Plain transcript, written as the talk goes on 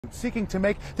seeking to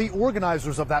make the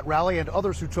organizers of that rally and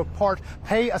others who took part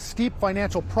pay a steep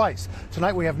financial price.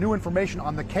 Tonight we have new information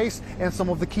on the case and some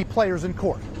of the key players in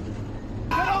court.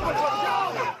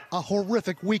 A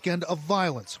horrific weekend of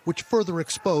violence, which further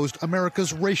exposed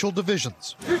America's racial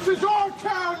divisions. This is our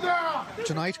town now!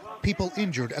 Tonight, people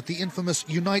injured at the infamous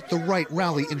Unite the Right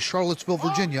rally in Charlottesville,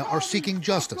 Virginia, are seeking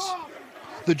justice.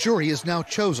 The jury is now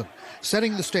chosen,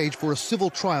 setting the stage for a civil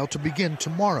trial to begin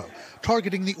tomorrow,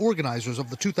 targeting the organizers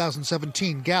of the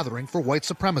 2017 gathering for white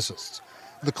supremacists.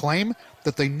 The claim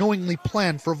that they knowingly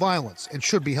planned for violence and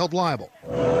should be held liable.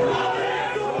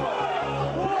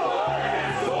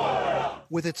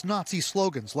 With its Nazi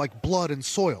slogans like blood and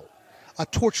soil, a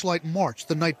torchlight march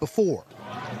the night before,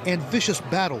 and vicious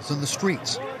battles in the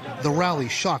streets, the rally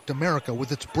shocked America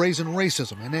with its brazen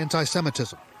racism and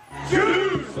anti-Semitism.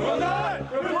 Jews will not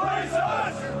replace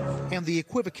us! And the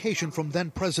equivocation from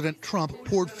then-President Trump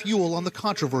poured fuel on the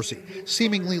controversy,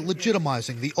 seemingly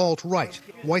legitimizing the alt-right,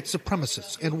 white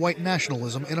supremacists, and white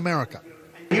nationalism in America.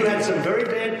 You had some very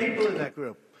bad people in that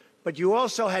group, but you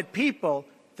also had people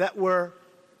that were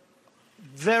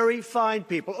very fine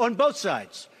people on both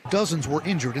sides. Dozens were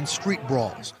injured in street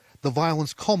brawls. The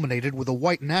violence culminated with a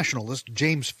white nationalist,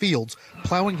 James Fields,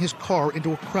 plowing his car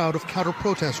into a crowd of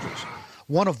counter-protesters.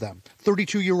 One of them,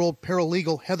 32-year-old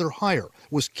paralegal Heather Heyer,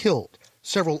 was killed.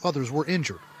 Several others were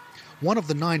injured. One of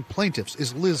the 9 plaintiffs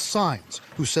is Liz Sines,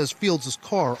 who says Fields'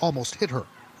 car almost hit her.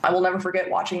 I will never forget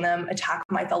watching them attack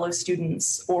my fellow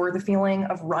students or the feeling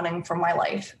of running from my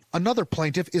life. Another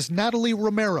plaintiff is Natalie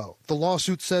Romero. The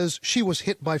lawsuit says she was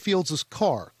hit by Fields'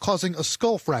 car, causing a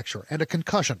skull fracture and a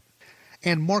concussion.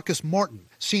 And Marcus Martin,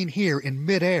 seen here in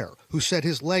midair, who said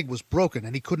his leg was broken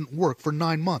and he couldn't work for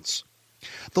 9 months.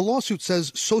 The lawsuit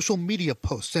says social media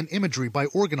posts and imagery by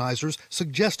organizers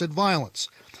suggested violence.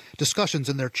 Discussions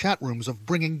in their chat rooms of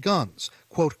bringing guns,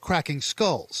 quote, cracking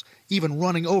skulls, even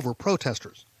running over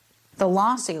protesters. The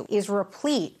lawsuit is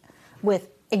replete with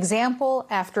example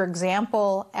after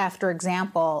example after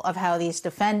example of how these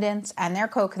defendants and their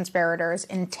co-conspirators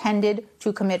intended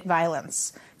to commit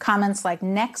violence. Comments like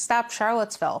next stop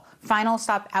Charlottesville, final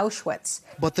stop Auschwitz.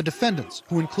 But the defendants,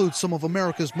 who include some of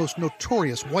America's most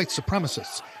notorious white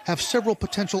supremacists, have several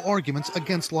potential arguments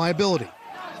against liability.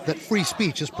 That free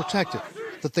speech is protected,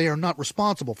 that they are not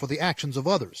responsible for the actions of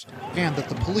others, and that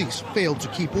the police failed to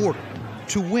keep order.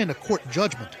 To win a court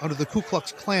judgment under the Ku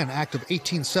Klux Klan Act of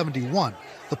 1871,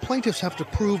 the plaintiffs have to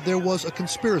prove there was a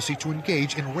conspiracy to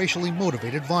engage in racially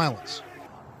motivated violence.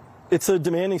 It's a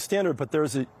demanding standard, but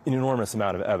there's an enormous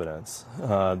amount of evidence.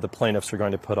 The plaintiffs are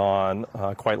going to put on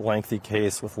a quite lengthy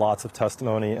case with lots of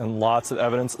testimony and lots of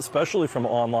evidence, especially from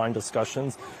online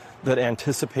discussions that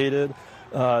anticipated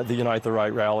the Unite the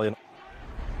Right rally.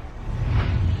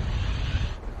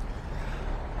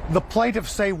 The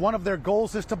plaintiffs say one of their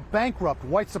goals is to bankrupt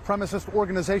white supremacist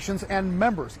organizations and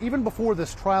members. Even before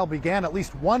this trial began, at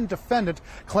least one defendant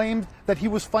claimed that he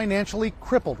was financially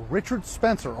crippled. Richard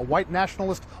Spencer, a white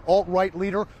nationalist alt-right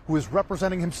leader who is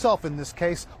representing himself in this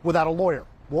case without a lawyer.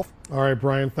 Wolf? All right,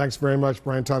 Brian, thanks very much.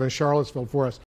 Brian Todd in Charlottesville for us.